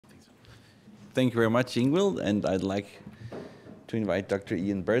Thank you very much, Ingvild, and I'd like to invite Dr.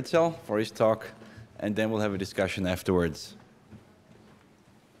 Iain Beardsell for his talk, and then we'll have a discussion afterwards.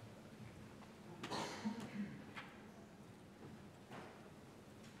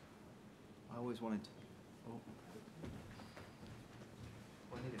 I always wanted to.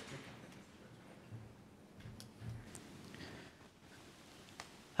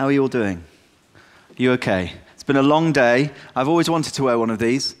 How are you all doing? Are you okay? It's been a long day. I've always wanted to wear one of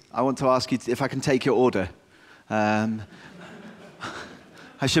these. I want to ask you if I can take your order. I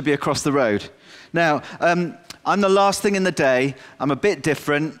should be across the road. Now, I'm the last thing in the day. I'm a bit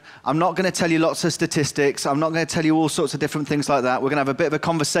different. I'm not going to tell you lots of statistics. I'm not going to tell you all sorts of different things like that. We're going to have a bit of a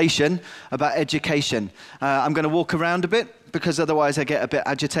conversation about education. I'm going to walk around a bit because otherwise I get a bit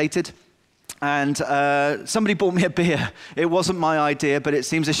agitated. And somebody bought me a beer. It wasn't my idea, but it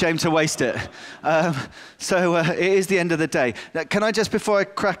seems a shame to waste it. So it is the end of the day. Now, can I just, before I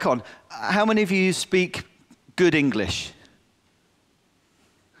crack on, how many of you speak good English?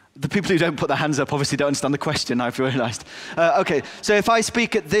 The people who don't put their hands up obviously don't understand the question, I've realized. Okay, so if I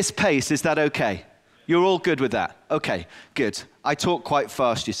speak at this pace, is that okay? You're all good with that? Okay, good. I talk quite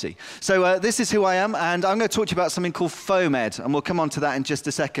fast, you see. So this is who I am, and I'm going to talk to you about something called FOAMed, and we'll come on to that in just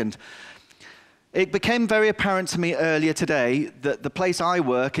a second. It became very apparent to me earlier today that the place I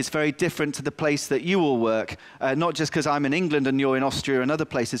work is very different to the place that you all work, not just because I'm in England and you're in Austria and other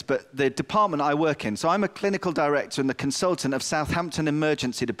places, but the department I work in. So I'm a clinical director and the consultant of Southampton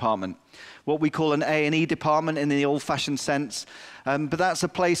Emergency Department, what we call an A&E department in the old-fashioned sense. But that's a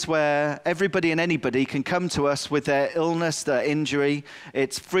place where everybody and anybody can come to us with their illness, their injury.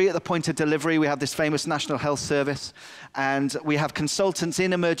 It's free at the point of delivery. We have this famous National Health Service, and we have consultants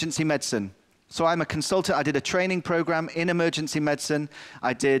in emergency medicine. So I'm a consultant. I did a training program in emergency medicine.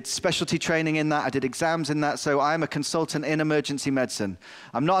 I did specialty training in that. I did exams in that. So I'm a consultant in emergency medicine.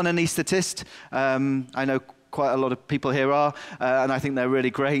 I'm not an anaesthetist. I know quite a lot of people here are, and I think they're really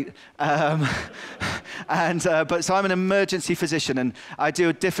great. So I'm an emergency physician, and I do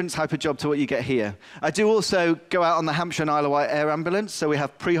a different type of job to what you get here. I do also go out on the Hampshire and Isle of Wight Air Ambulance, so we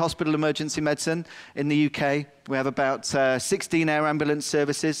have pre-hospital emergency medicine in the UK. We have about 16 air ambulance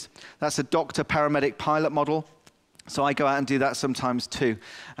services. That's a doctor, paramedic, pilot model. So I go out and do that sometimes too.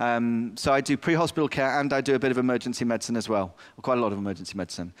 So I do pre-hospital care and I do a bit of emergency medicine as well, or quite a lot of emergency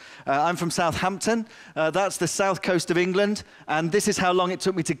medicine. I'm from Southampton. That's the south coast of England, and this is how long it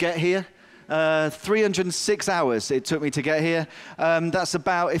took me to get here. 306 hours it took me to get here. That's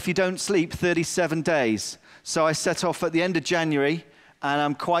about, if you don't sleep, 37 days. So I set off at the end of January, and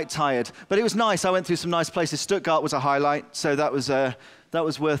I'm quite tired. But it was nice. I went through some nice places. Stuttgart was a highlight, so that was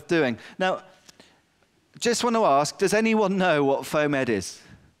worth doing. Now, just want to ask, does anyone know what FOAMed is?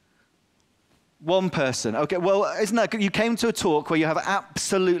 One person. Okay, well, isn't that good? You came to a talk where you have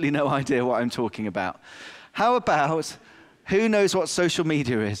absolutely no idea what I'm talking about. How about, who knows what social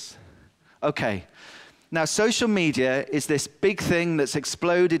media is? Okay. Now, social media is this big thing that's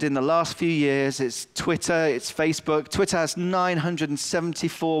exploded in the last few years. It's Twitter, it's Facebook. Twitter has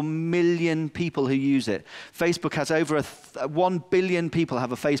 974 million people who use it. Facebook has over 1 billion people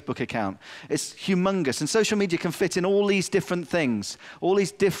have a Facebook account. It's humongous. And social media can fit in all these different things, all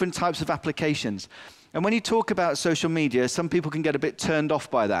these different types of applications. And when you talk about social media, some people can get a bit turned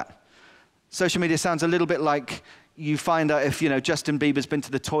off by that. Social media sounds a little bit like you find out if, Justin Bieber's been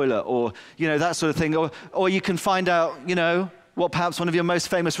to the toilet, or, that sort of thing. Or you can find out, what perhaps one of your most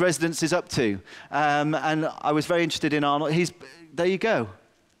famous residents is up to. And I was very interested in Arnold. There you go.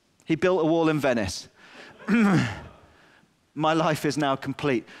 He built a wall in Venice. My life is now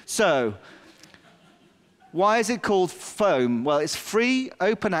complete. So, why is it called FOAM? Well, it's free,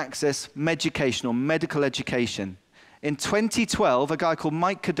 open access education, or medical education. In 2012, a guy called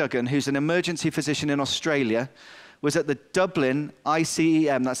Mike Cadogan, who's an emergency physician in Australia, was at the Dublin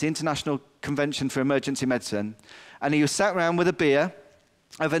ICEM, that's the International Convention for Emergency Medicine, and he was sat around with a beer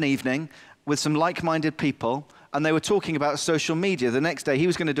of an evening with some like-minded people, and they were talking about social media. The next day, he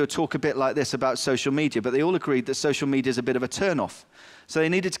was going to do a talk a bit like this about social media, but they all agreed that social media is a bit of a turn-off. So they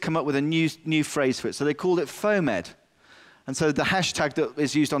needed to come up with a new phrase for it, so they called it FOAMed. And so the hashtag that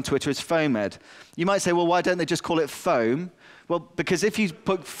is used on Twitter is FOAMed. You might say, well, why don't they just call it foam? Well, because if you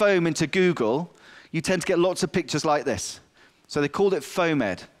put foam into Google, you tend to get lots of pictures like this. So they called it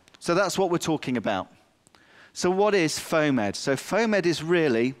FOAMed. So that's what we're talking about. So what is FOAMed? So FOAMed is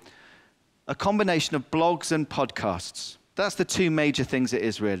really a combination of blogs and podcasts. That's the two major things it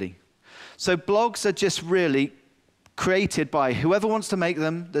is, really. So blogs are just really created by whoever wants to make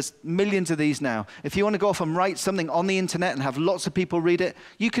them. There's millions of these now. If you want to go off and write something on the internet and have lots of people read it,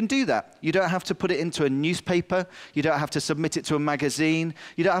 you can do that. You don't have to put it into a newspaper. You don't have to submit it to a magazine.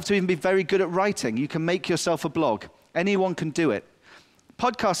 You don't have to even be very good at writing. You can make yourself a blog. Anyone can do it.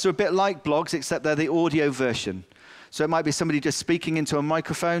 Podcasts are a bit like blogs, except they're the audio version. So it might be somebody just speaking into a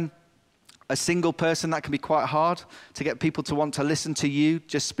microphone. A single person, that can be quite hard to get people to want to listen to you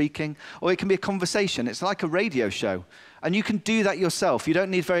just speaking. Or it can be a conversation. It's like a radio show. And you can do that yourself. You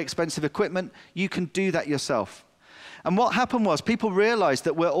don't need very expensive equipment. You can do that yourself. And what happened was people realized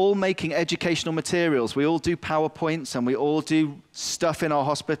that we're all making educational materials. We all do PowerPoints and we all do stuff in our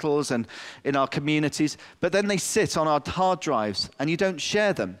hospitals and in our communities. But then they sit on our hard drives and you don't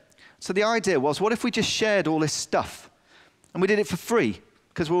share them. So the idea was, what if we just shared all this stuff? And we did it for free,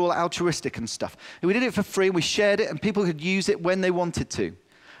 because we're all altruistic and stuff. And we did it for free, we shared it, and people could use it when they wanted to.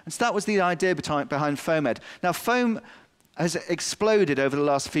 And so that was the idea behind FOAMed. Now, foam has exploded over the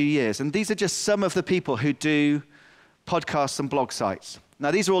last few years, and these are just some of the people who do podcasts and blog sites.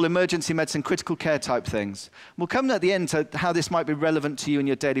 Now, these are all emergency medicine, critical care type things. We'll come at the end to how this might be relevant to you in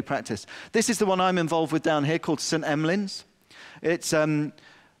your daily practice. This is the one I'm involved with down here called St. Emlyn's. It's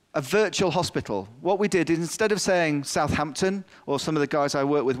a virtual hospital. What we did is, instead of saying Southampton, or some of the guys I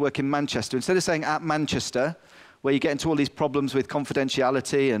work with work in Manchester, instead of saying at Manchester, where you get into all these problems with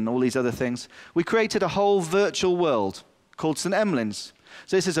confidentiality and all these other things, we created a whole virtual world called St. Emlyn's.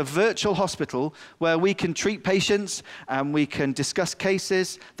 So this is a virtual hospital where we can treat patients and we can discuss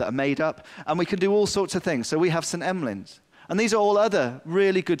cases that are made up, and we can do all sorts of things. So we have St. Emlyn's. And these are all other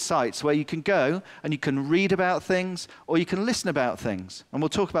really good sites where you can go and you can read about things or you can listen about things. And we'll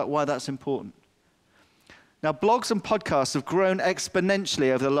talk about why that's important. Now, blogs and podcasts have grown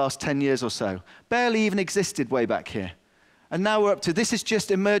exponentially over the last 10 years or so. Barely even existed way back here. And now we're up to, this is just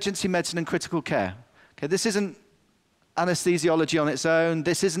emergency medicine and critical care. Okay, this isn't anesthesiology on its own.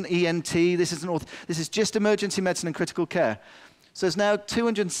 This isn't ENT. This is just emergency medicine and critical care. So there's now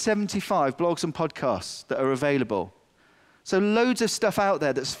 275 blogs and podcasts that are available. So loads of stuff out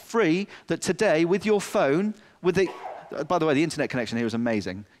there that's free, that today, with your phone, by the way, the internet connection here is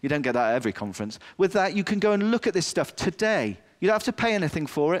amazing. You don't get that at every conference. With that, you can go and look at this stuff today. You don't have to pay anything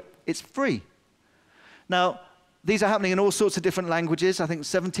for it. It's free. Now, these are happening in all sorts of different languages. I think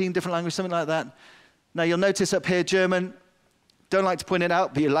 17 different languages, something like that. Now, you'll notice up here, German. Don't like to point it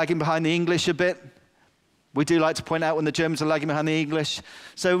out, but you're lagging behind the English a bit. We do like to point out when the Germans are lagging behind the English.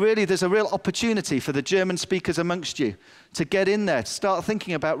 So really, there's a real opportunity for the German speakers amongst you to get in there, to start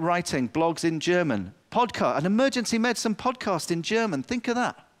thinking about writing blogs in German. An emergency medicine podcast in German. Think of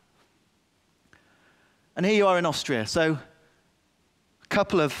that. And here you are in Austria. So a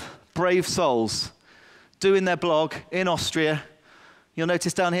couple of brave souls doing their blog in Austria. You'll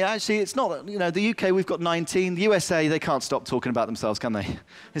notice down here, actually, it's not, the UK, we've got 19. The USA, they can't stop talking about themselves, can they?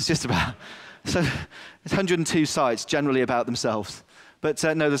 It's just about... So it's 102 sites generally about themselves. But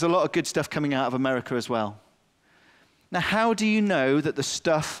no, there's a lot of good stuff coming out of America as well. Now, how do you know that the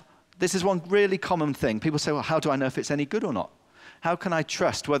stuff, this is one really common thing. People say, well, how do I know if it's any good or not? How can I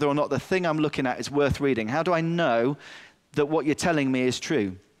trust whether or not the thing I'm looking at is worth reading? How do I know that what you're telling me is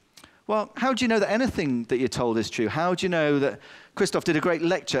true? Well, how do you know that anything that you're told is true? How do you know that Christoph did a great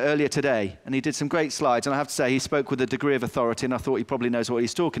lecture earlier today, and he did some great slides, and I have to say he spoke with a degree of authority, and I thought he probably knows what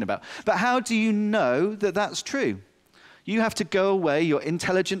he's talking about. But how do you know that that's true? You have to go away, you're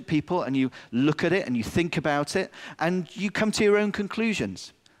intelligent people, and you look at it, and you think about it, and you come to your own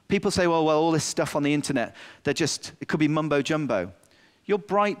conclusions. People say, well, all this stuff on the internet, it could be mumbo-jumbo. You're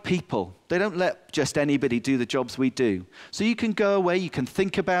bright people. They don't let just anybody do the jobs we do. So you can go away, you can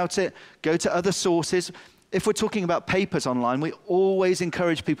think about it, go to other sources. If we're talking about papers online, we always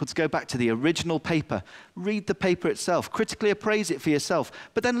encourage people to go back to the original paper. Read the paper itself, critically appraise it for yourself,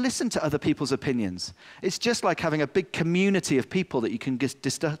 but then listen to other people's opinions. It's just like having a big community of people that you can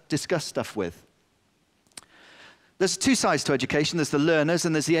discuss stuff with. There's two sides to education. There's the learners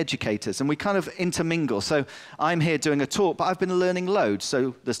and there's the educators, and we kind of intermingle. So I'm here doing a talk, but I've been learning loads.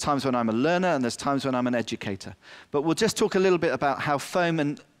 So there's times when I'm a learner and there's times when I'm an educator. But we'll just talk a little bit about how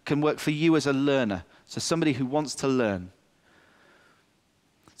foam can work for you as a learner, so somebody who wants to learn.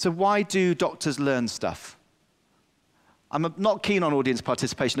 So why do doctors learn stuff? I'm not keen on audience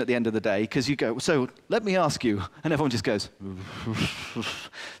participation at the end of the day, because you go, so let me ask you, and everyone just goes.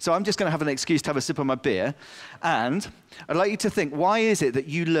 So I'm just going to have an excuse to have a sip of my beer, and I'd like you to think, why is it that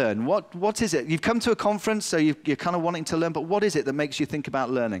you learn? What is it? You've come to a conference, so you're kind of wanting to learn, but what is it that makes you think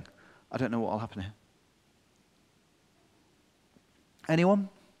about learning? I don't know what will happen here. Anyone?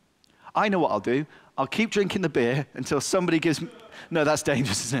 I know what I'll do. I'll keep drinking the beer until somebody gives me... No, that's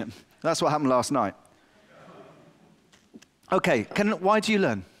dangerous, isn't it? That's what happened last night. Okay, why do you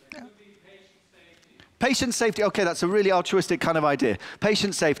learn? Patient safety, okay, that's a really altruistic kind of idea.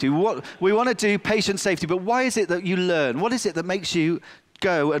 Patient safety, we want to do patient safety, but why is it that you learn? What is it that makes you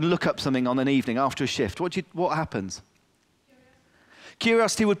go and look up something on an evening after a shift? What happens?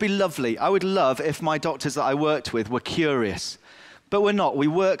 Curiosity would be lovely. I would love if my doctors that I worked with were curious. But we're not. We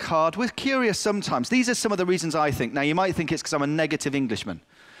work hard. We're curious sometimes. These are some of the reasons I think. Now, you might think it's because I'm a negative Englishman.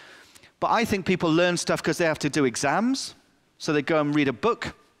 But I think people learn stuff because they have to do exams. So they go and read a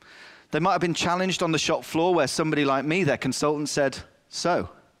book. They might have been challenged on the shop floor where somebody like me, their consultant, said, so,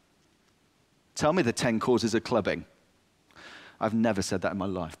 tell me the 10 causes of clubbing. I've never said that in my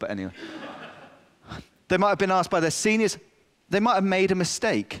life, but anyway. They might have been asked by their seniors. They might have made a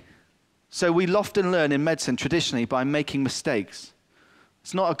mistake. So we often learn in medicine traditionally by making mistakes.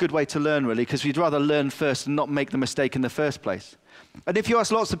 It's not a good way to learn, really, because we'd rather learn first and not make the mistake in the first place. And if you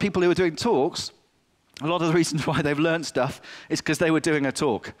ask lots of people who are doing talks, a lot of the reasons why they've learned stuff is because they were doing a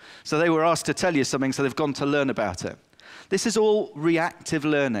talk. So they were asked to tell you something, so they've gone to learn about it. This is all reactive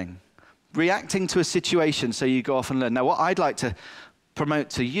learning. Reacting to a situation so you go off and learn. Now, what I'd like to promote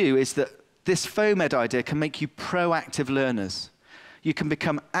to you is that this FOAMed idea can make you proactive learners. You can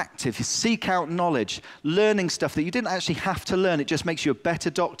become active, you seek out knowledge, learning stuff that you didn't actually have to learn. It just makes you a better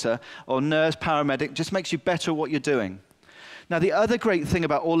doctor or nurse, paramedic, just makes you better at what you're doing. Now, the other great thing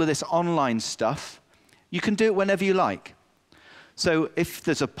about all of this online stuff, you can do it whenever you like. So if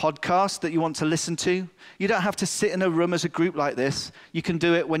there's a podcast that you want to listen to, you don't have to sit in a room as a group like this. You can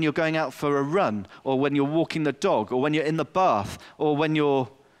do it when you're going out for a run, or when you're walking the dog, or when you're in the bath, or when you're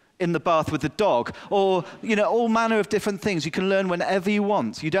in the bath with the dog, or all manner of different things. You can learn whenever you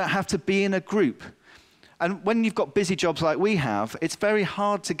want. You don't have to be in a group. And when you've got busy jobs like we have, it's very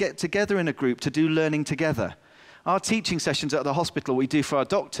hard to get together in a group to do learning together. Our teaching sessions at the hospital we do for our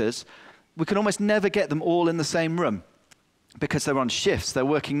doctors, we can almost never get them all in the same room because they're on shifts, they're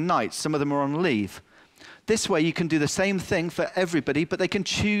working nights, some of them are on leave. This way you can do the same thing for everybody, but they can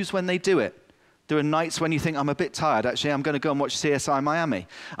choose when they do it. There are nights when you think, I'm a bit tired, actually, I'm going to go and watch CSI Miami.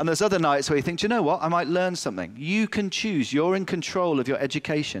 And there's other nights where you think, do you know what, I might learn something. You can choose, you're in control of your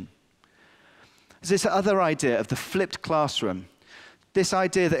education. There's this other idea of the flipped classroom. This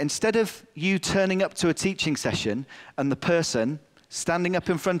idea that instead of you turning up to a teaching session and the person standing up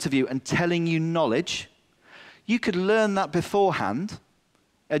in front of you and telling you knowledge, you could learn that beforehand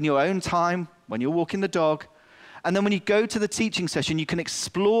in your own time, when you're walking the dog, and then when you go to the teaching session, you can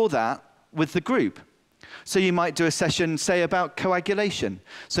explore that with the group. So you might do a session, say, about coagulation.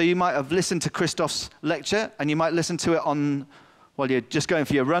 So you might have listened to Christoph's lecture, and you might listen to it while you're just going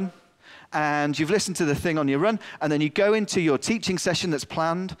for your run, and you've listened to the thing on your run, and then you go into your teaching session that's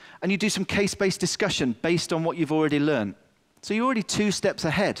planned, and you do some case-based discussion based on what you've already learned. So you're already 2 steps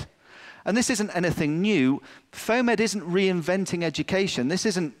ahead. And this isn't anything new. FOAMed isn't reinventing education. This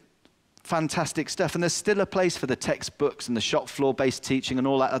isn't fantastic stuff. And there's still a place for the textbooks and the shop floor-based teaching and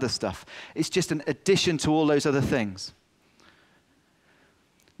all that other stuff. It's just an addition to all those other things.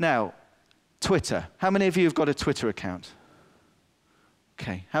 Now, Twitter. How many of you have got a Twitter account?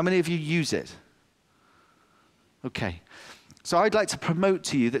 Okay. How many of you use it? Okay. So I'd like to promote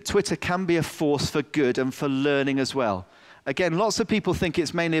to you that Twitter can be a force for good and for learning as well. Again, lots of people think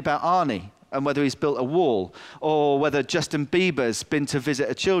it's mainly about Arnie and whether he's built a wall, or whether Justin Bieber's been to visit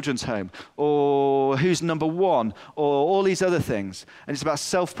a children's home, or who's number one, or all these other things. And it's about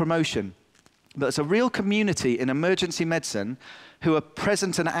self-promotion. But there's a real community in emergency medicine who are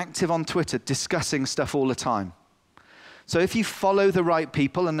present and active on Twitter discussing stuff all the time. So if you follow the right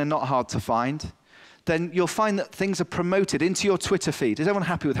people, and they're not hard to find, then you'll find that things are promoted into your Twitter feed. Is everyone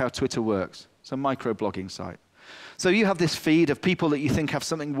happy with how Twitter works? It's a micro-blogging site. So you have this feed of people that you think have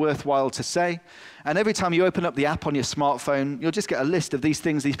something worthwhile to say, and every time you open up the app on your smartphone, you'll just get a list of these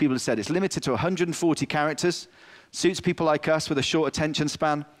things these people have said. It's limited to 140 characters, suits people like us with a short attention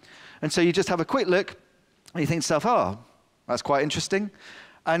span. And so you just have a quick look, and you think to yourself, oh, that's quite interesting,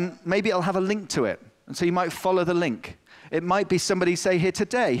 and maybe I'll have a link to it. And so you might follow the link. It might be somebody, say, here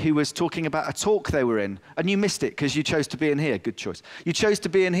today who was talking about a talk they were in, and you missed it because you chose to be in here. Good choice. You chose to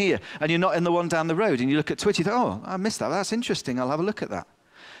be in here, and you're not in the one down the road, and you look at Twitter, you think, oh, I missed that. That's interesting. I'll have a look at that.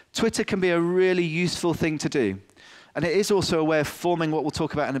 Twitter can be a really useful thing to do. And it is also a way of forming what we'll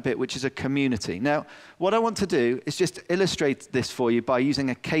talk about in a bit, which is a community. Now, what I want to do is just illustrate this for you by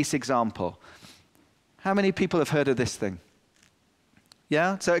using a case example. How many people have heard of this thing?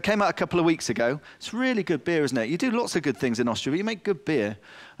 Yeah, so it came out a couple of weeks ago. It's really good beer, isn't it? You do lots of good things in Austria, but you make good beer.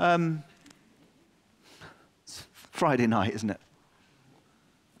 It's Friday night, isn't it?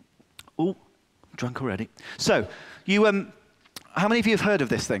 Oh, I'm drunk already. So, how many of you have heard of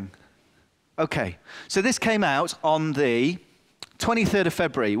this thing? Okay, so this came out on the 23rd of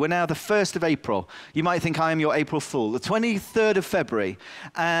February. We're now the 1st of April. You might think I am your April Fool. The 23rd of February.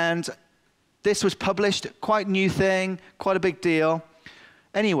 And this was published, quite new thing, quite a big deal.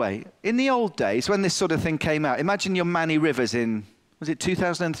 Anyway, in the old days, when this sort of thing came out, imagine your Manny Rivers in, was it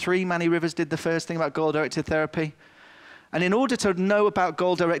 2003? Manny Rivers did the first thing about goal-directed therapy. And in order to know about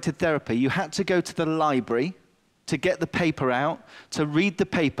goal-directed therapy, you had to go to the library to get the paper out, to read the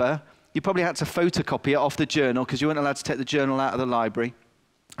paper. You probably had to photocopy it off the journal because you weren't allowed to take the journal out of the library.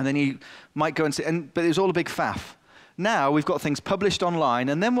 And then you might go and see, but it was all a big faff. Now we've got things published online,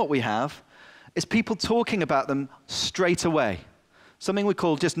 and then what we have is people talking about them straight away. Something we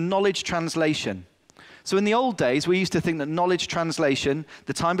call just knowledge translation. So in the old days, we used to think that knowledge translation,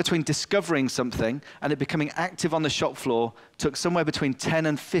 the time between discovering something and it becoming active on the shop floor, took somewhere between 10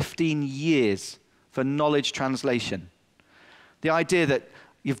 and 15 years for knowledge translation. The idea that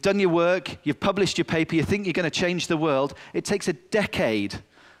you've done your work, you've published your paper, you think you're going to change the world, it takes a decade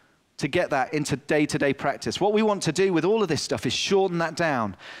to get that into day-to-day practice. What we want to do with all of this stuff is shorten that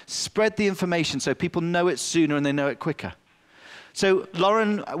down, spread the information so people know it sooner and they know it quicker. So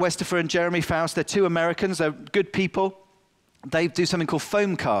Lauren Westerfer and Jeremy Faust, they're two Americans, they're good people. They do something called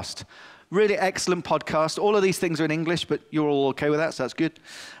Foamcast. Really excellent podcast. All of these things are in English, but you're all okay with that, so that's good.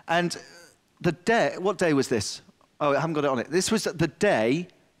 And what day was this? Oh, I haven't got it on it. This was the day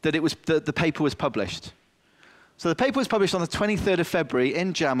that the paper was published. So the paper was published on the 23rd of February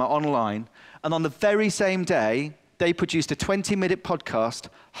in JAMA online, and on the very same day, they produced a 20-minute podcast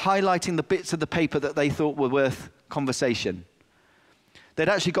highlighting the bits of the paper that they thought were worth conversation. They'd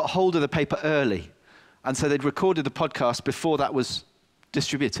actually got hold of the paper early, and so they'd recorded the podcast before that was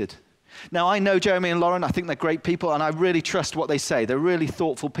distributed. Now, I know Jeremy and Lauren. I think they're great people, and I really trust what they say. They're really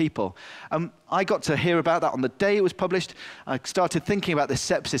thoughtful people. I got to hear about that on the day it was published. I started thinking about this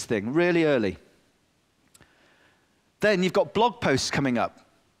sepsis thing really early. Then you've got blog posts coming up,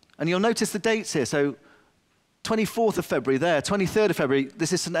 and you'll notice the dates here. So 24th of February there, 23rd of February,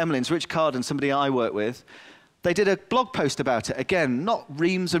 this is St. Emmeline's, Rich Carden, somebody I work with. They did a blog post about it. Again, not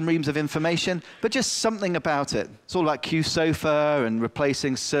reams and reams of information, but just something about it. It's all about Q-SOFA and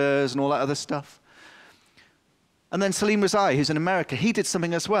replacing SIRS and all that other stuff. And then Salim Razai, who's in America, he did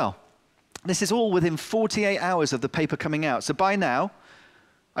something as well. This is all within 48 hours of the paper coming out. So by now,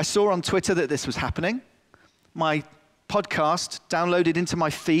 I saw on Twitter that this was happening. My podcast downloaded into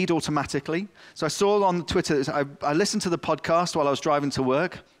my feed automatically. So I saw on Twitter, I listened to the podcast while I was driving to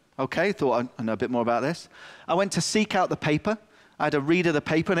work. Okay, thought I know a bit more about this. I went to seek out the paper. I had a read of the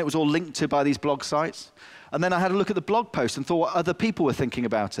paper, and it was all linked to by these blog sites. And then I had a look at the blog post and thought what other people were thinking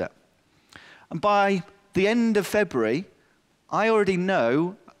about it. And by the end of February, I already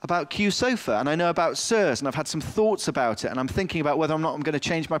know about Q-SOFA, and I know about SIRS, and I've had some thoughts about it, and I'm thinking about whether or not I'm going to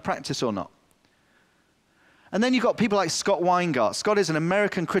change my practice or not. And then you've got people like Scott Weingart. Scott is an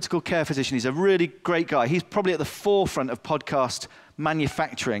American critical care physician. He's a really great guy. He's probably at the forefront of podcast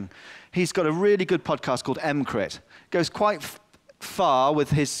manufacturing. He's got a really good podcast called MCRIT. Goes quite far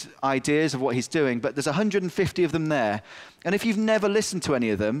with his ideas of what he's doing, but there's 150 of them there. And if you've never listened to any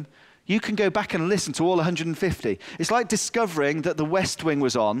of them, you can go back and listen to all 150. It's like discovering that The West Wing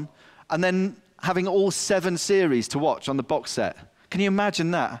was on and then having all 7 series to watch on the box set. Can you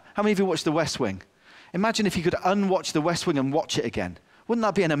imagine that? How many of you watched The West Wing? Imagine if you could unwatch The West Wing and watch it again. Wouldn't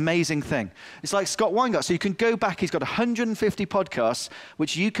that be an amazing thing? It's like Scott Weingart. So you can go back. He's got 150 podcasts,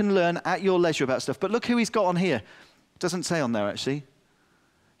 which you can learn at your leisure about stuff. But look who he's got on here. It doesn't say on there, actually.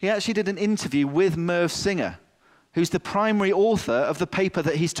 He actually did an interview with Merv Singer, who's the primary author of the paper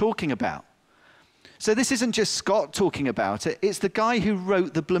that he's talking about. So this isn't just Scott talking about it. It's the guy who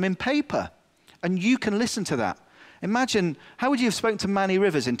wrote the blooming paper. And you can listen to that. Imagine, how would you have spoken to Manny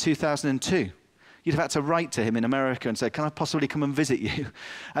Rivers in 2002? You'd have had to write to him in America and say, can I possibly come and visit you?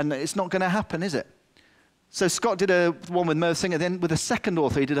 And it's not going to happen, is it? So Scott did one with Merv Singer. Then with a second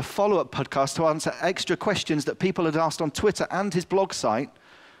author, he did a follow-up podcast to answer extra questions that people had asked on Twitter and his blog site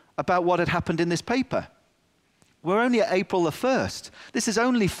about what had happened in this paper. We're only at April the 1st. This is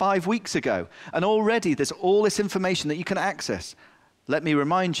only 5 weeks ago. And already there's all this information that you can access. Let me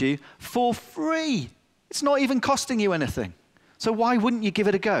remind you, for free. It's not even costing you anything. So why wouldn't you give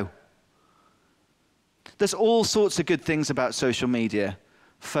it a go? There's all sorts of good things about social media,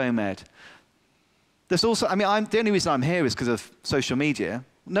 FOAMed. There's also, the only reason I'm here is because of social media.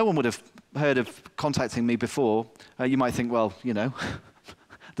 No one would have heard of contacting me before. You might think, well, you know,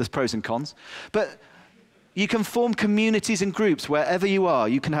 there's pros and cons. But you can form communities and groups wherever you are.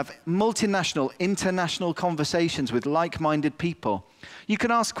 You can have multinational, international conversations with like-minded people. You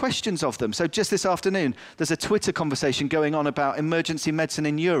can ask questions of them. So just this afternoon, there's a Twitter conversation going on about emergency medicine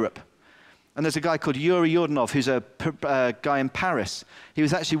in Europe. And there's a guy called Yuri Yordanov, who's a guy in Paris. He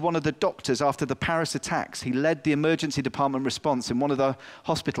was actually one of the doctors after the Paris attacks. He led the emergency department response in one of the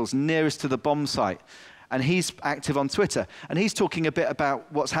hospitals nearest to the bomb site. And he's active on Twitter. And he's talking a bit about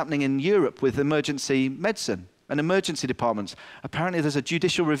what's happening in Europe with emergency medicine and emergency departments. Apparently there's a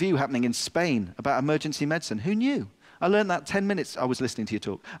judicial review happening in Spain about emergency medicine. Who knew? I learned that 10 minutes. I was listening to your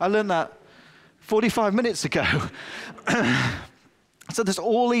talk. I learned that 45 minutes ago. So there's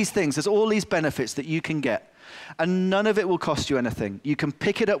all these things, there's all these benefits that you can get, and none of it will cost you anything. You can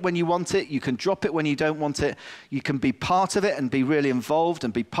pick it up when you want it, you can drop it when you don't want it, you can be part of it and be really involved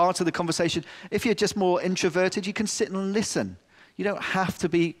and be part of the conversation. If you're just more introverted, you can sit and listen. You don't have to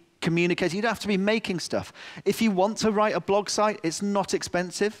be communicating, you don't have to be making stuff. If you want to write a blog site, it's not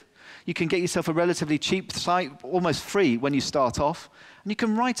expensive. You can get yourself a relatively cheap site, almost free when you start off, and you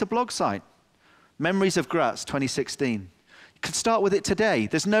can write a blog site. Memories of Graz, 2016. You can start with it today.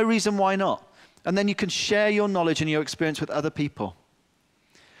 There's no reason why not. And then you can share your knowledge and your experience with other people.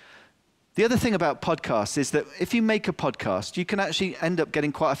 The other thing about podcasts is that if you make a podcast, you can actually end up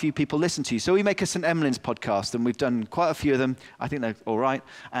getting quite a few people listen to you. So we make a St. Emmeline's podcast, and we've done quite a few of them. I think they're all right.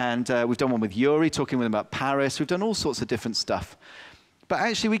 And we've done one with Yuri, talking with him about Paris. We've done all sorts of different stuff. But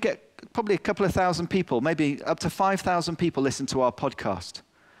actually, we get probably a couple of thousand people, maybe up to 5,000 people listen to our podcast.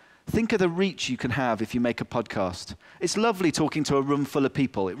 Think of the reach you can have if you make a podcast. It's lovely talking to a room full of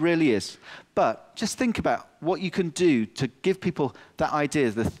people. It really is. But just think about what you can do to give people that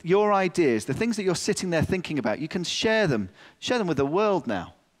idea, your ideas, the things that you're sitting there thinking about. You can share them with the world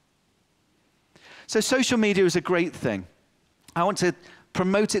now. So social media is a great thing. I want to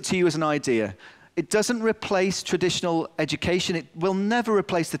promote it to you as an idea. It doesn't replace traditional education. It will never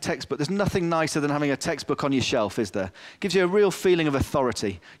replace the textbook. There's nothing nicer than having a textbook on your shelf, is there? It gives you a real feeling of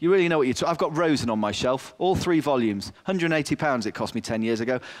authority. You really know what you're talking. I've got Rosen on my shelf, all 3 volumes. £180 it cost me 10 years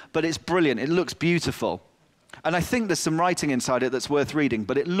ago, but it's brilliant. It looks beautiful. And I think there's some writing inside it that's worth reading,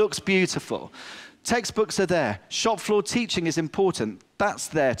 but it looks beautiful. Textbooks are there. Shop floor teaching is important. That's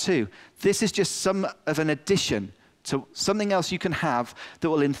there too. This is just some of an addition to something else you can have that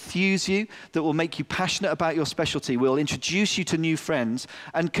will enthuse you, that will make you passionate about your specialty, will introduce you to new friends,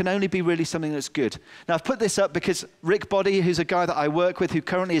 and can only be really something that's good. Now, I've put this up because Rick Boddy, who's a guy that I work with, who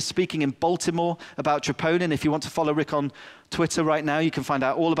currently is speaking in Baltimore about troponin. If you want to follow Rick on Twitter right now, you can find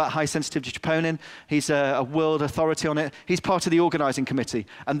out all about high-sensitivity troponin. He's a world authority on it. He's part of the organizing committee,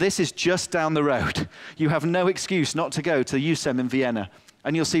 and this is just down the road. You have no excuse not to go to USEM in Vienna.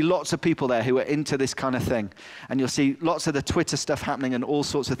 And you'll see lots of people there who are into this kind of thing. And you'll see lots of the Twitter stuff happening and all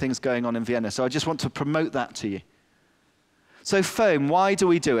sorts of things going on in Vienna. So I just want to promote that to you. So foam, why do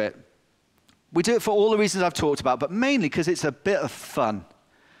we do it? We do it for all the reasons I've talked about, but mainly because it's a bit of fun.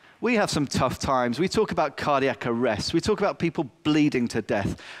 We have some tough times. We talk about cardiac arrest. We talk about people bleeding to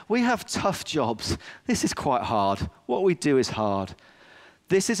death. We have tough jobs. This is quite hard. What we do is hard.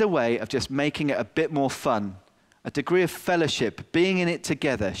 This is a way of just making it a bit more fun. A degree of fellowship, being in it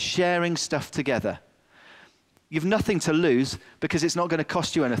together, sharing stuff together. You've nothing to lose because it's not going to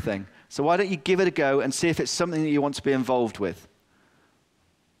cost you anything. So why don't you give it a go and see if it's something that you want to be involved with?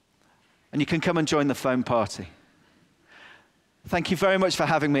 And you can come and join the foam party. Thank you very much for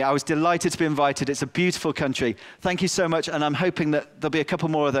having me. I was delighted to be invited. It's a beautiful country. Thank you so much, and I'm hoping that there'll be a couple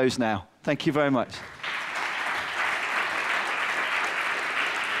more of those now. Thank you very much.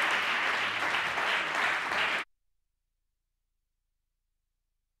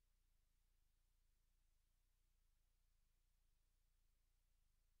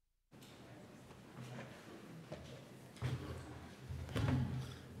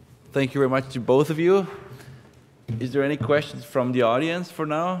 Thank you very much to both of you. Is there any questions from the audience for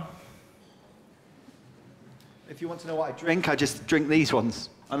now? If you want to know what I drink, I just drink these ones.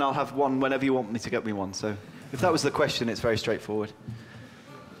 And I'll have one whenever you want me to get me one. So if that was the question, it's very straightforward.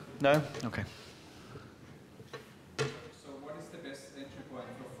 No? Okay. So what is the best entry point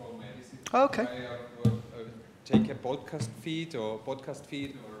for foam medicine? Okay. Take a podcast feed or via Twitter?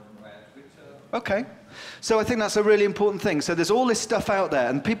 Okay. So I think that's a really important thing. So there's all this stuff out there,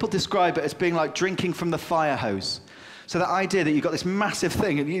 and people describe it as being like drinking from the fire hose. So the idea that you've got this massive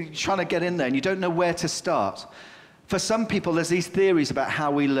thing, and you're trying to get in there, and you don't know where to start. For some people, there's these theories about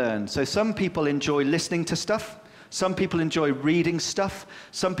how we learn. So some people enjoy listening to stuff. Some people enjoy reading stuff.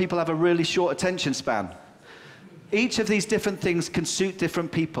 Some people have a really short attention span. Each of these different things can suit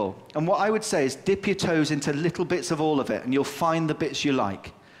different people. And what I would say is dip your toes into little bits of all of it, and you'll find the bits you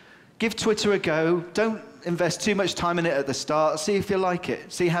like. Give Twitter a go. Don't invest too much time in it at the start. See if you like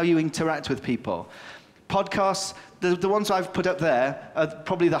it. See how you interact with people. Podcasts, The ones I've put up there are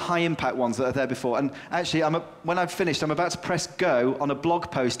probably the high-impact ones that are there before. And actually, when I've finished, I'm about to press go on a blog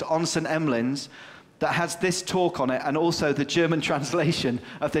post on St. Emlyn's that has this talk on it and also the German translation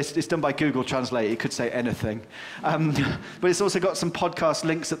of this. It's done by Google Translate. It could say anything. But it's also got some podcast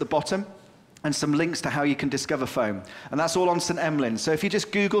links at the bottom and some links to how you can discover foam. And that's all on St. Emlyn's. So if you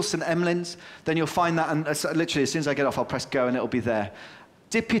just Google St. Emlyn's, then you'll find that. And literally, as soon as I get off, I'll press go and it'll be there.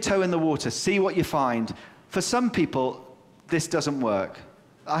 Dip your toe in the water. See what you find. For some people, this doesn't work.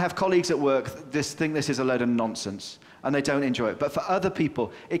 I have colleagues at work think this is a load of nonsense, and they don't enjoy it. But for other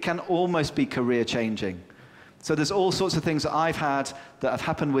people, it can almost be career-changing. So there's all sorts of things that I've had that have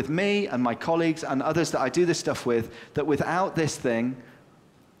happened with me and my colleagues and others that I do this stuff with, that without this thing,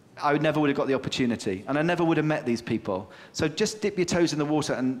 I never would have got the opportunity, and I never would have met these people. So just dip your toes in the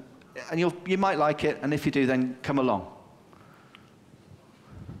water, and you might like it, and if you do, then come along.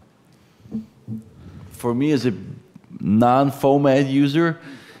 For me, as a non-FOMAD user,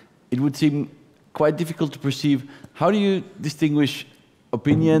 it would seem quite difficult to perceive. How do you distinguish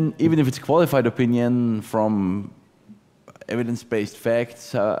opinion, even if it's qualified opinion, from evidence-based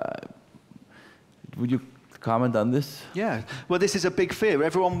facts? Would you comment on this? Yeah. Well, this is a big fear.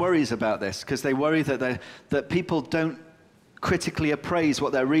 Everyone worries about this because they worry that people don't critically appraise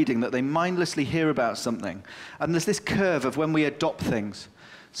what they're reading, that they mindlessly hear about something. And there's this curve of when we adopt things.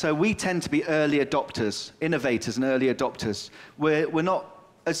 So we tend to be early adopters, innovators and early adopters. We're not,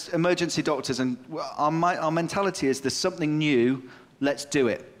 as emergency doctors, and our mentality is there's something new, let's do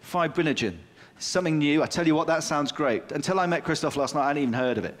it. Fibrinogen, something new. I tell you what, that sounds great. Until I met Christoph last night, I hadn't even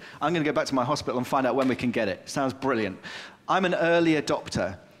heard of it. I'm going to go back to my hospital and find out when we can get it. Sounds brilliant. I'm an early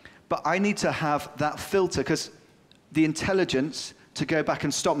adopter, but I need to have that filter because the intelligence to go back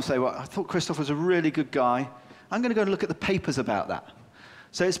and stop and say, well, I thought Christoph was a really good guy. I'm going to go and look at the papers about that.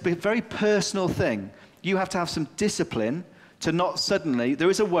 So it's a very personal thing. You have to have some discipline to not suddenly, there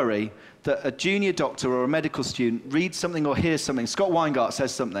is a worry that a junior doctor or a medical student reads something or hears something. Scott Weingart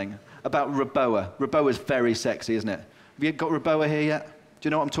says something about Reboa. Reboa is very sexy, isn't it? Have you got Reboa here yet? Do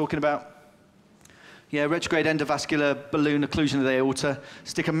you know what I'm talking about? Yeah, retrograde endovascular balloon occlusion of the aorta.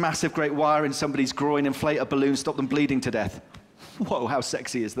 Stick a massive great wire in somebody's groin, inflate a balloon, stop them bleeding to death. Whoa, how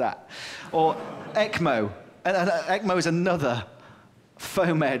sexy is that? Or ECMO. And ECMO is another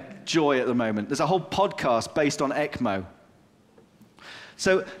FOMAD joy at the moment. There's a whole podcast based on ECMO.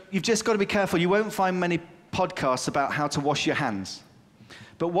 So you've just got to be careful. You won't find many podcasts about how to wash your hands.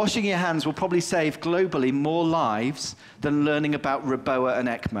 But washing your hands will probably save globally more lives than learning about Reboa and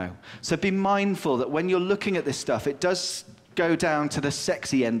ECMO. So be mindful that when you're looking at this stuff, it does go down to the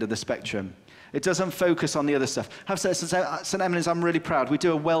sexy end of the spectrum. It doesn't focus on the other stuff. I have to say, at St. Emlyn's, I'm really proud. We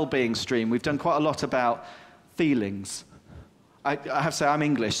do a well-being stream. We've done quite a lot about feelings. I have to say, I'm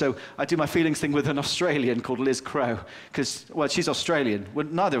English, so I do my feelings thing with an Australian called Liz Crow, because, well, she's Australian.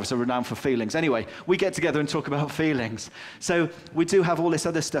 Neither of us are renowned for feelings. Anyway, we get together and talk about feelings. So we do have all this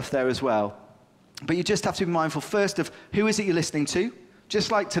other stuff there as well. But you just have to be mindful first of who is it you're listening to.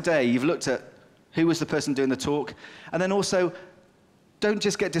 Just like today, you've looked at who was the person doing the talk. And then also, don't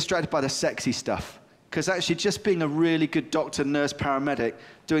just get distracted by the sexy stuff, because actually just being a really good doctor, nurse, paramedic,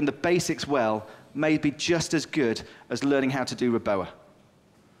 doing the basics well, may be just as good as learning how to do Reboa.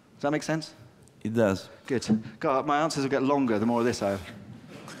 Does that make sense? It does. Good. God, my answers will get longer the more of this I have.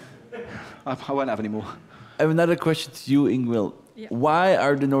 I won't have any more. I have another question to you, Ingvild. Yeah. Why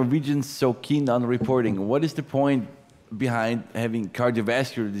are the Norwegians so keen on reporting? What is the point behind having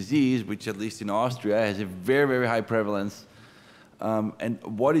cardiovascular disease, which at least in Austria has a very, very high prevalence? And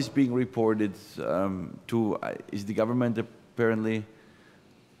what is being reported is the government apparently?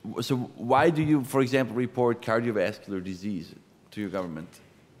 So why do you, for example, report cardiovascular disease to your government?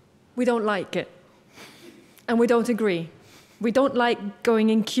 We don't like it. And we don't agree. We don't like going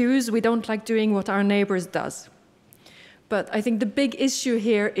in queues. We don't like doing what our neighbors does. But I think the big issue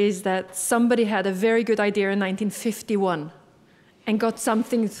here is that somebody had a very good idea in 1951 and got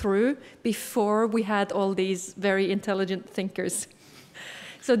something through before we had all these very intelligent thinkers.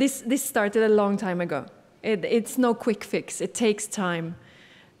 So this started a long time ago. It's no quick fix. It takes time.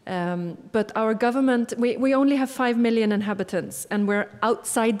 But our government, we only have 5 million inhabitants, and we're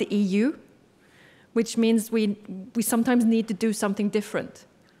outside the EU, which means we sometimes need to do something different.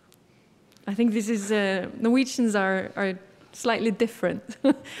 I think this is, Norwegians are slightly different.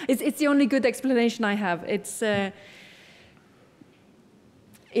 It's the only good explanation I have. It's, yeah,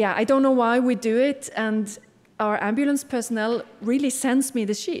 I don't know why we do it, and our ambulance personnel really sends me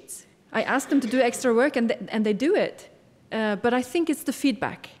the sheets. I ask them to do extra work, and they do it. But I think it's the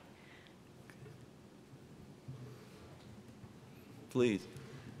feedback. Please.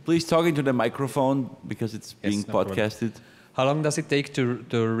 Please talk into the microphone because it's being podcasted. How long does it take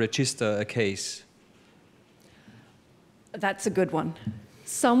to register a case? That's a good one.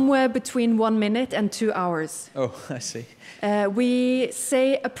 Somewhere between 1 minute and 2 hours. Oh, I see. We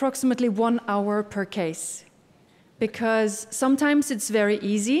say approximately 1 hour per case, because sometimes it's very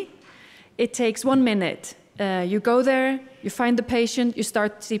easy. It takes 1 minute. You go there, you find the patient, you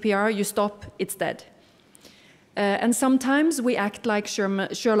start CPR, you stop, it's dead. And sometimes we act like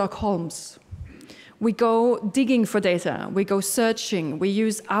Sherlock Holmes. We go digging for data, we go searching, we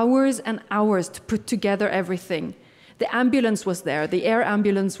use hours and hours to put together everything. The ambulance was there, the air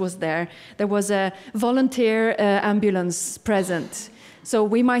ambulance was there, there was a volunteer ambulance present. So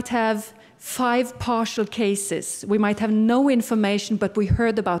we might have 5 partial cases, we might have no information, but we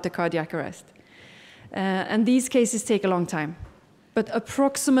heard about the cardiac arrest. And these cases take a long time. But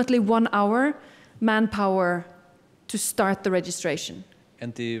approximately 1 hour manpower to start the registration.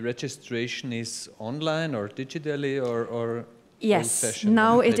 And the registration is online or digitally or yes,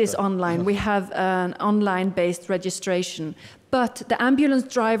 now it is online. We have an online-based registration. But the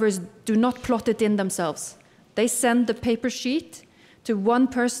ambulance drivers do not plot it in themselves. They send the paper sheet to one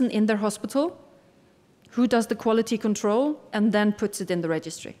person in their hospital who does the quality control and then puts it in the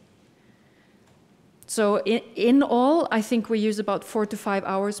registry. So in all, I think we use about 4 to 5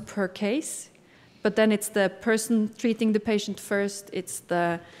 hours per case. But then it's the person treating the patient first, it's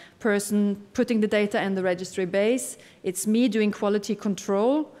the person putting the data in the registry base, it's me doing quality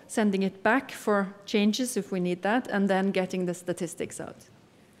control, sending it back for changes if we need that, and then getting the statistics out.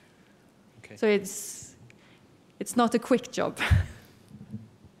 Okay. So it's not a quick job.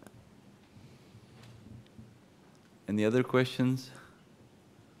 Any other questions?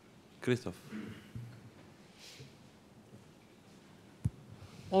 Christoph.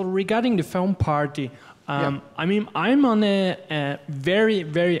 Well, regarding the foam party, I mean, I'm on a very,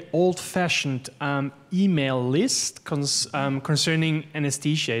 very old-fashioned email list concerning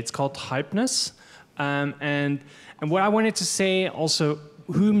anesthesia. It's called Hypness. And what I wanted to say also,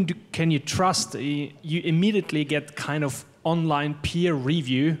 whom can you trust? You immediately get kind of online peer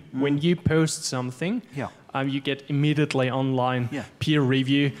review when you post something. Yeah. You get immediately online peer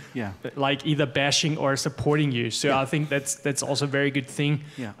review, like either bashing or supporting you. So I think that's also a very good thing.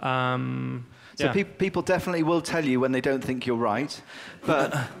 So people definitely will tell you when they don't think you're right.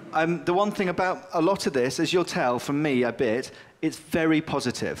 But the one thing about a lot of this, as you'll tell from me a bit, it's very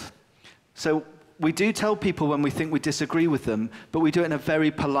positive. So we do tell people when we think we disagree with them, but we do it in a very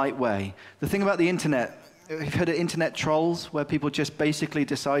polite way. The thing about the internet, you've heard of internet trolls, where people just basically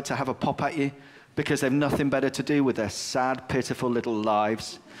decide to have a pop at you because they've nothing better to do with their sad, pitiful little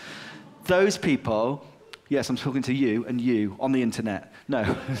lives. Those people, yes, I'm talking to you and you on the internet. No,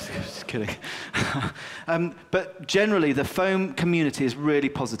 just kidding. But generally, the foam community is really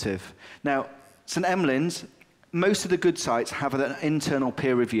positive. Now, St. Emlyn's, most of the good sites have an internal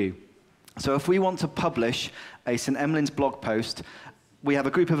peer review. So if we want to publish a St. Emlyn's blog post, we have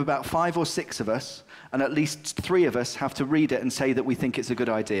a group of about 5 or 6 of us, and at least 3 of us have to read it and say that we think it's a good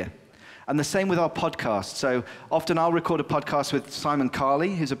idea. And the same with our podcast. So often I'll record a podcast with Simon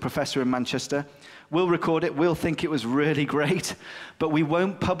Carley, who's a professor in Manchester. We'll record it, we'll think it was really great, but we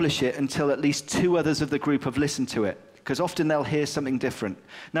won't publish it until at least 2 others of the group have listened to it, because often they'll hear something different.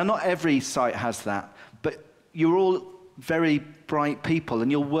 Now, not every site has that, but you're all very bright people,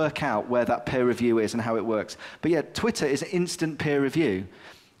 and you'll work out where that peer review is and how it works. But yeah, Twitter is instant peer review.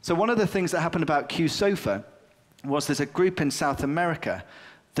 So one of the things that happened about QSOFA was there's a group in South America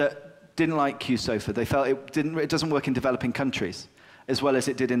that didn't like QSOFA. They felt it doesn't work in developing countries as well as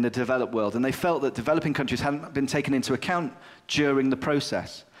it did in the developed world. And they felt that developing countries hadn't been taken into account during the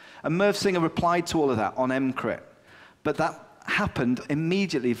process. And Merv Singer replied to all of that on MCRIT. But that happened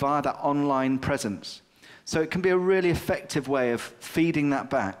immediately via that online presence. So it can be a really effective way of feeding that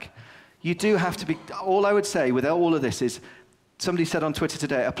back. You do have to be, all I would say with all of this is, somebody said on Twitter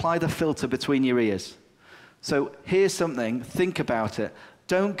today, apply the filter between your ears. So here's something, think about it.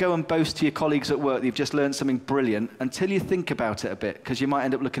 Don't go and boast to your colleagues at work that you've just learned something brilliant until you think about it a bit, because you might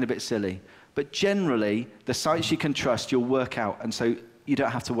end up looking a bit silly. But generally, the sites you can trust, you'll work out, and so you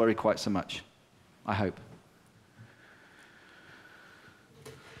don't have to worry quite so much, I hope.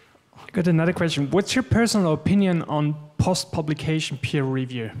 I got another question. What's your personal opinion on post-publication peer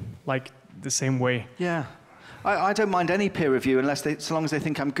review? Like the same way? Yeah. I don't mind any peer review so long as they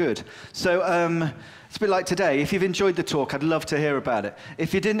think I'm good. So it's a bit like today. If you've enjoyed the talk, I'd love to hear about it.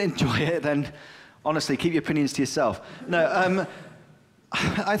 If you didn't enjoy it, then honestly, keep your opinions to yourself. No,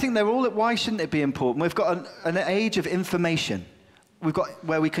 I think they're all, why shouldn't it be important? We've got an age of information. We've got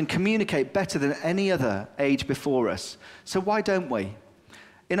where we can communicate better than any other age before us. So why don't we?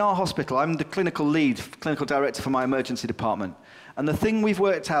 In our hospital, I'm the clinical lead, clinical director for my emergency department. And the thing we've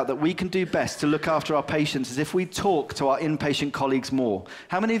worked out that we can do best to look after our patients is if we talk to our inpatient colleagues more.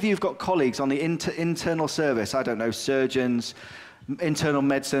 How many of you have got colleagues on the internal service, I don't know, surgeons, internal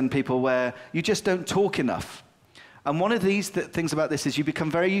medicine people, where you just don't talk enough? And one of these things about this is you become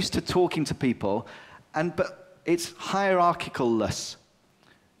very used to talking to people, but it's hierarchical-less.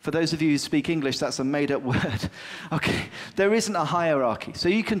 For those of you who speak English, that's a made-up word. Okay, there isn't a hierarchy. So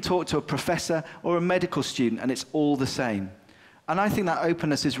you can talk to a professor or a medical student, and it's all the same. And I think that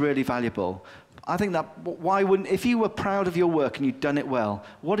openness is really valuable. I think that, why wouldn't, if you were proud of your work and you'd done it well,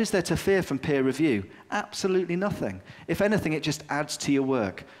 what is there to fear from peer review? Absolutely nothing. If anything, it just adds to your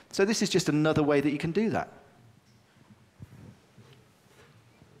work. So this is just another way that you can do that.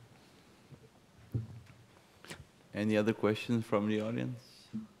 Any other questions from the audience?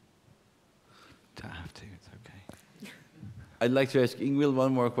 Don't have to, it's okay. I'd like to ask Ingvild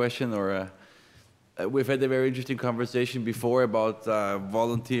one more question, or we've had a very interesting conversation before about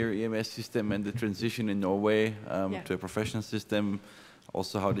volunteer EMS system and the transition in Norway to a professional system,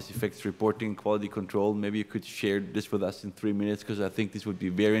 also how this affects reporting, quality control. Maybe you could share this with us in 3 minutes, because I think this would be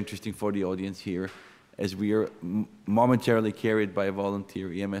very interesting for the audience here, as we are momentarily carried by a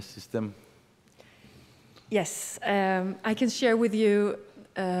volunteer EMS system. Yes, I can share with you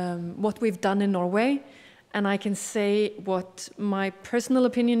what we've done in Norway, and I can say what my personal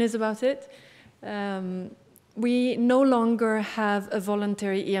opinion is about it. We no longer have a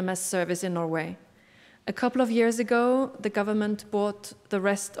voluntary EMS service in Norway. A couple of years ago, the government bought the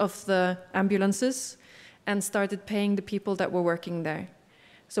rest of the ambulances and started paying the people that were working there.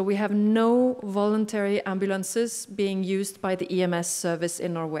 So we have no voluntary ambulances being used by the EMS service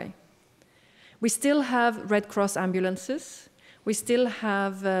in Norway. We still have Red Cross ambulances. We still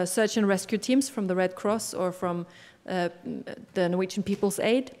have search and rescue teams from the Red Cross or from the Norwegian People's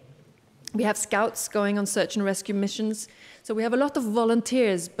Aid. We have scouts going on search and rescue missions. So we have a lot of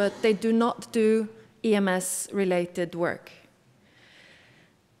volunteers, but they do not do EMS-related work.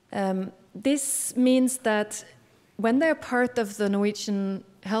 This means that when they're part of the Norwegian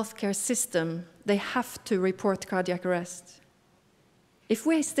healthcare system, they have to report cardiac arrest. If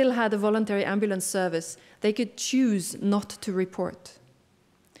we still had a voluntary ambulance service, they could choose not to report.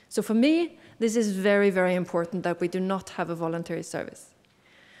 So for me, this is very, very important that we do not have a voluntary service.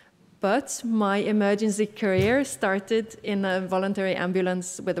 But my emergency career started in a voluntary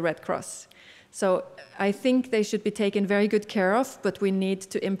ambulance with the Red Cross. So I think they should be taken very good care of, but we need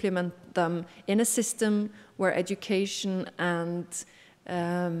to implement them in a system where education and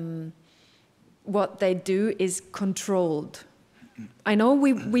what they do is controlled. I know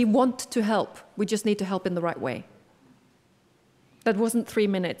we want to help, we just need to help in the right way. That wasn't 3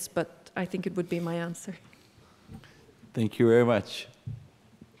 minutes, but I think it would be my answer. Thank you very much.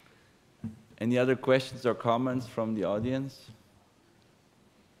 Any other questions or comments from the audience?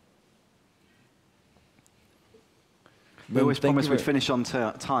 We always promise we'd finish on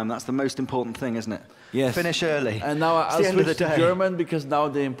time. That's the most important thing, isn't it? Yes. Finish early. And now I'll switch to German, because now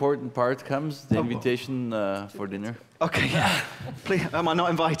the important part comes, the invitation for dinner. Okay, yeah. Please, am I not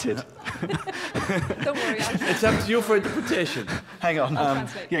invited? Don't worry. It's up to you for interpretation. Hang on.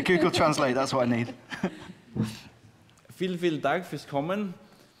 Yeah, Google Translate, that's what I need. Vielen, vielen Dank fürs Kommen.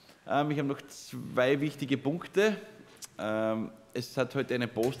 Ich habe noch 2 wichtige Punkte. Es hat heute eine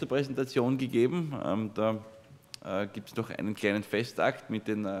Posterpräsentation gegeben. Da gibt es noch einen kleinen Festakt mit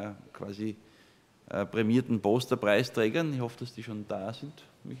den quasi prämierten Posterpreisträgern. Ich hoffe, dass die schon da sind,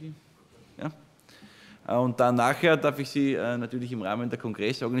 Michi. Ja? Und dann nachher darf ich Sie natürlich im Rahmen der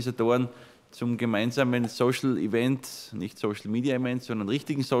Kongressorganisatoren zum gemeinsamen Social Event, nicht Social Media Event, sondern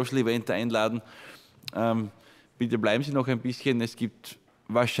richtigen Social Event einladen. Bitte bleiben Sie noch ein bisschen. Es gibt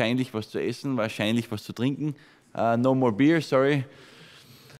wahrscheinlich was zu essen, wahrscheinlich was zu trinken. No more beer, sorry.